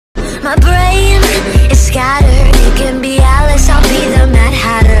My brain is scattered. You can be Alice, I'll be the Mad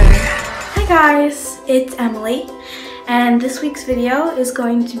Hatter. Hi guys, it's Emily, and this week's video is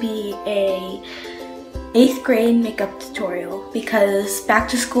going to be a 8th grade makeup tutorial because back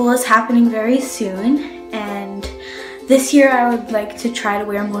to school is happening very soon, and this year I would like to try to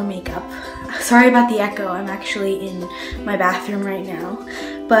wear more makeup. Sorry about the echo, I'm actually in my bathroom right now,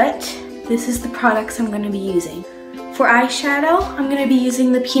 but this is the products I'm going to be using. For eyeshadow, I'm going to be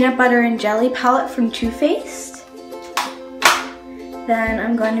using the Peanut Butter and Jelly palette from Too Faced. Then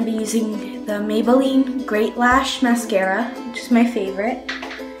I'm going to be using the Maybelline Great Lash Mascara, which is my favorite.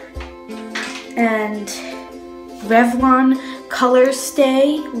 And Revlon Color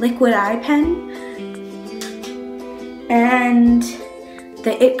Stay Liquid Eye Pen. And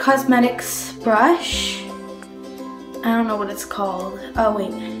the IT Cosmetics brush. I don't know what it's called. Oh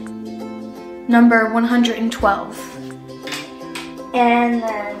wait. Number 112. And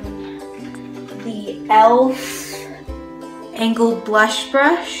then the e.l.f. Angled Blush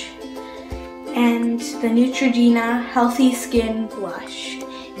Brush. And the Neutrogena Healthy Skin Blush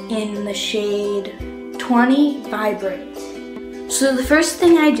in the shade 20 Vibrant. So the first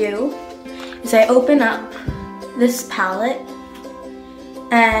thing I do is I open up this palette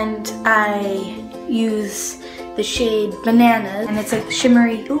and I use the shade Bananas, and it's like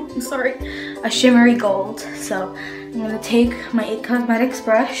shimmery, a shimmery gold. So I'm gonna take my IT Cosmetics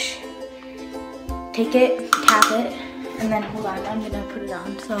brush, take it, tap it, and then hold on, I'm gonna put it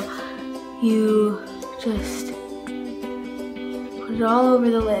on. So you just put it all over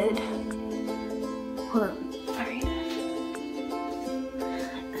the lid. Hold on, alright.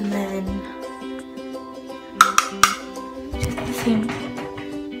 And then just the same.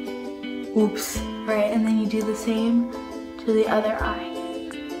 Oops. Right, and then you do the same to the other eye.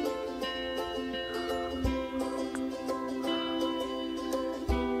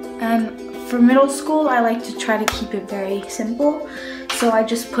 And for middle school, I like to try to keep it very simple. So I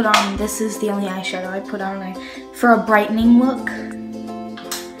just put on, this is the only eyeshadow I put on for a brightening look.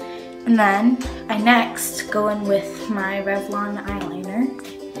 And then I next go in with my Revlon eyeliner.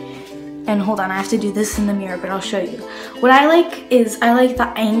 And hold on, I have to do this in the mirror, but I'll show you. What I like is, I like the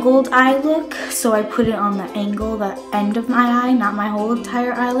angled eye look, so I put it on the angle, the end of my eye, not my whole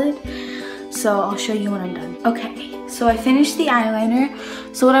entire eyelid. So I'll show you when I'm done. Okay, so I finished the eyeliner.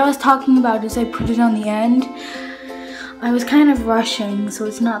 So what I was talking about is I put it on the end. I was kind of rushing, so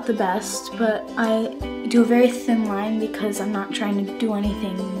it's not the best, but I do a very thin line because I'm not trying to do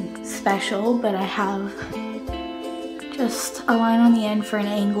anything special, but I have just a line on the end for an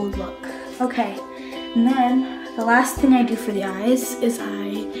angled look. Okay, and then the last thing I do for the eyes is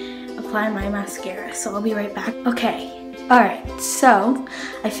I apply my mascara, so I'll be right back. Okay, alright, so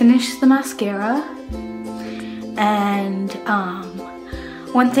I finished the mascara, and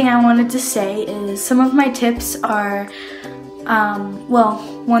one thing I wanted to say is some of my tips are, well,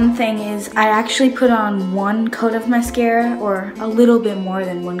 one thing is I actually put on one coat of mascara, or a little bit more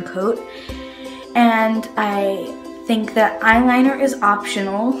than one coat, and I think that eyeliner is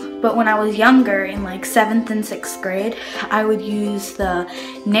optional, but when I was younger, in like 7th and 6th grade, I would use the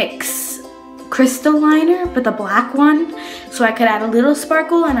NYX crystal liner, but the black one, so I could add a little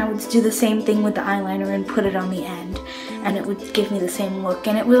sparkle, and I would do the same thing with the eyeliner and put it on the end, and it would give me the same look,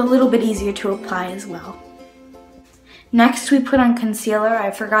 and it was a little bit easier to apply as well. Next, we put on concealer.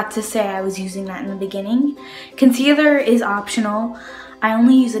 I forgot to say I was using that in the beginning. Concealer is optional. I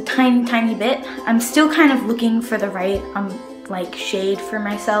only use a tiny bit. I'm still kind of looking for the right like shade for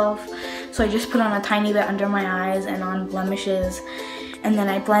myself. So I just put on a tiny bit under my eyes and on blemishes. And then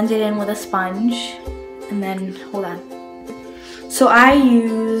I blend it in with a sponge. And then, hold on. So I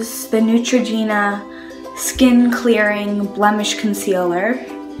use the Neutrogena Skin Clearing Blemish Concealer.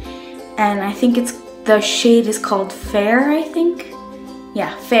 And I think the shade is called Fair, I think.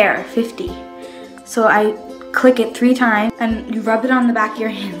 Yeah, Fair 50. So I click it 3 times and you rub it on the back of your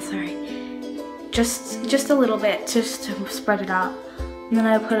hand, sorry. Just a little bit, just to spread it out. And then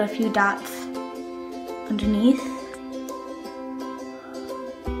I put a few dots underneath.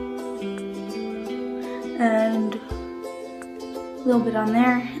 And a little bit on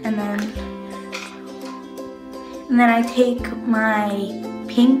there, and then I take my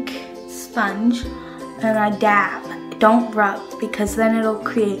pink sponge and I dab. Don't rub, because then it'll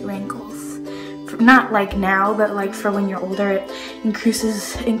create wrinkles. Not like now, but like for when you're older, it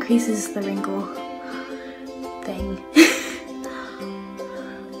increases the wrinkle thing.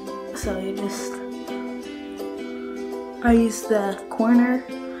 So you just, I use the corner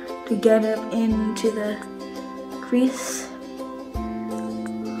to get it into the crease.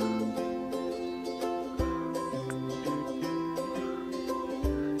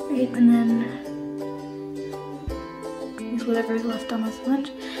 Right, and then use whatever is left on the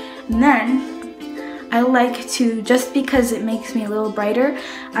sponge. And then I like to, just because it makes me a little brighter,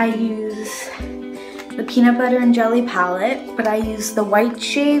 I use the peanut butter and jelly palette, but I use the white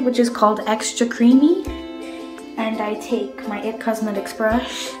shade, which is called Extra Creamy. And I take my IT Cosmetics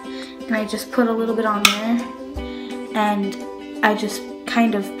brush and I just put a little bit on there, and I just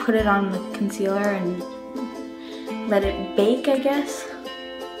kind of put it on the concealer and let it bake, I guess.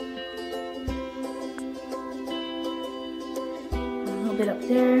 A little bit up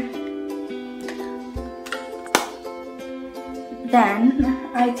there. Then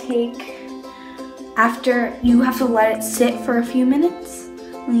I take, after, you have to let it sit for a few minutes,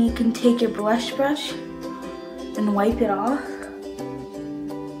 and you can take your blush brush and wipe it off,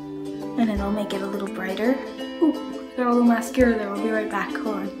 and it'll make it a little brighter. Ooh, got a little mascara there, I'll be right back,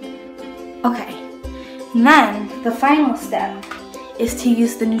 hold on. Okay, and then the final step is to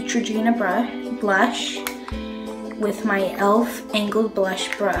use the Neutrogena blush with my e.l.f. angled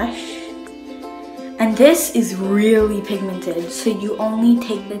blush brush. And this is really pigmented, so you only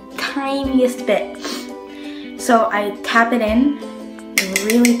take the tiniest bit. So I tap it in and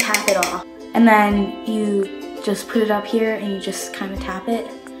really tap it off. And then you just put it up here and you just kind of tap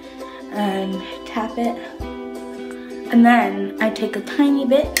it and tap it. And then I take a tiny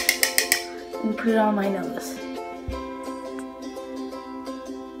bit and put it on my nose.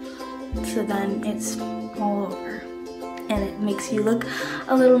 So then it's all over and it makes you look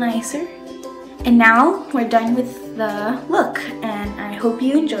a little nicer. And now we're done with the look, and I hope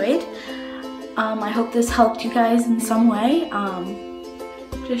you enjoyed. I hope this helped you guys in some way,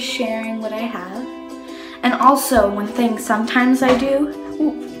 just sharing what I have. And also, one thing sometimes I do,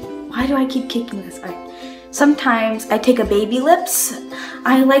 why do I keep kicking this? Sometimes I take a baby lips.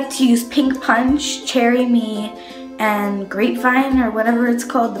 I like to use Pink Punch, Cherry Me, and Grapevine, or whatever it's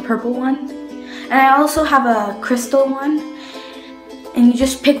called, the purple one. And I also have a crystal one. And you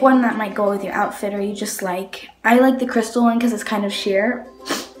just pick one that might go with your outfit, or you just like, I like the crystal one because it's kind of sheer.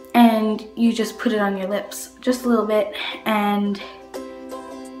 And you just put it on your lips, just a little bit, and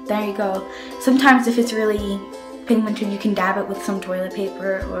there you go. Sometimes if it's really pigmented, you can dab it with some toilet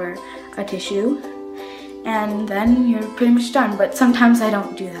paper or a tissue. And then you're pretty much done, but sometimes I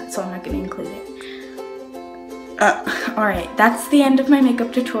don't do that, so I'm not going to include it. Alright, that's the end of my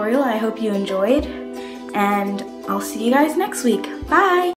makeup tutorial. I hope you enjoyed, and I'll see you guys next week. Bye!